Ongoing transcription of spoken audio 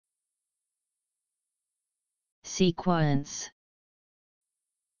Sequence.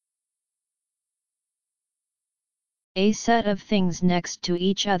 A set of things next to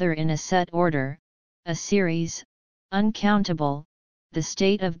each other in a set order, a series, uncountable, the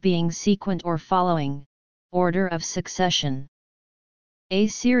state of being sequent or following, order of succession. A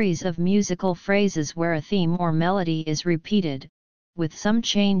series of musical phrases where a theme or melody is repeated, with some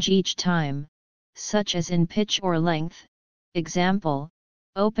change each time, such as in pitch or length, example,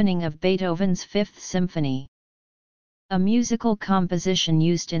 opening of Beethoven's Fifth Symphony. A musical composition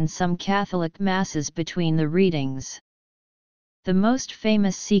used in some Catholic masses between the readings. The most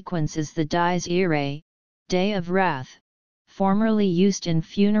famous sequence is the Dies Irae, Day of Wrath, formerly used in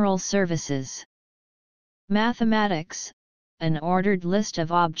funeral services. Mathematics, an ordered list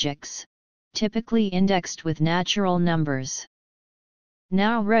of objects, typically indexed with natural numbers.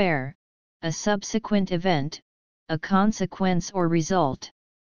 Now rare, a subsequent event, a consequence or result.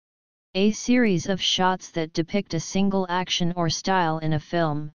 A series of shots that depict a single action or style in a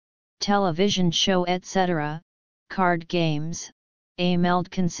film, television show, etc., card games, a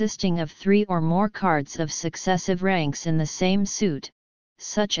meld consisting of 3 or more cards of successive ranks in the same suit,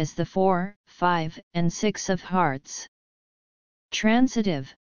 such as the 4, 5, and 6 of hearts.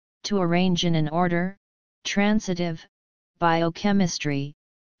 Transitive, to arrange in an order, transitive, biochemistry,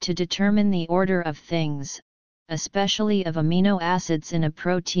 to determine the order of things, especially of amino acids in a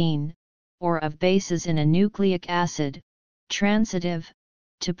protein, or of bases in a nucleic acid, transitive,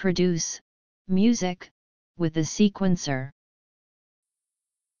 to produce, music, with a sequencer.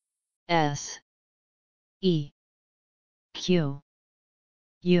 S E Q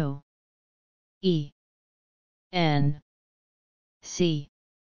U E N C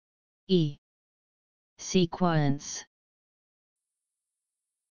E Sequence.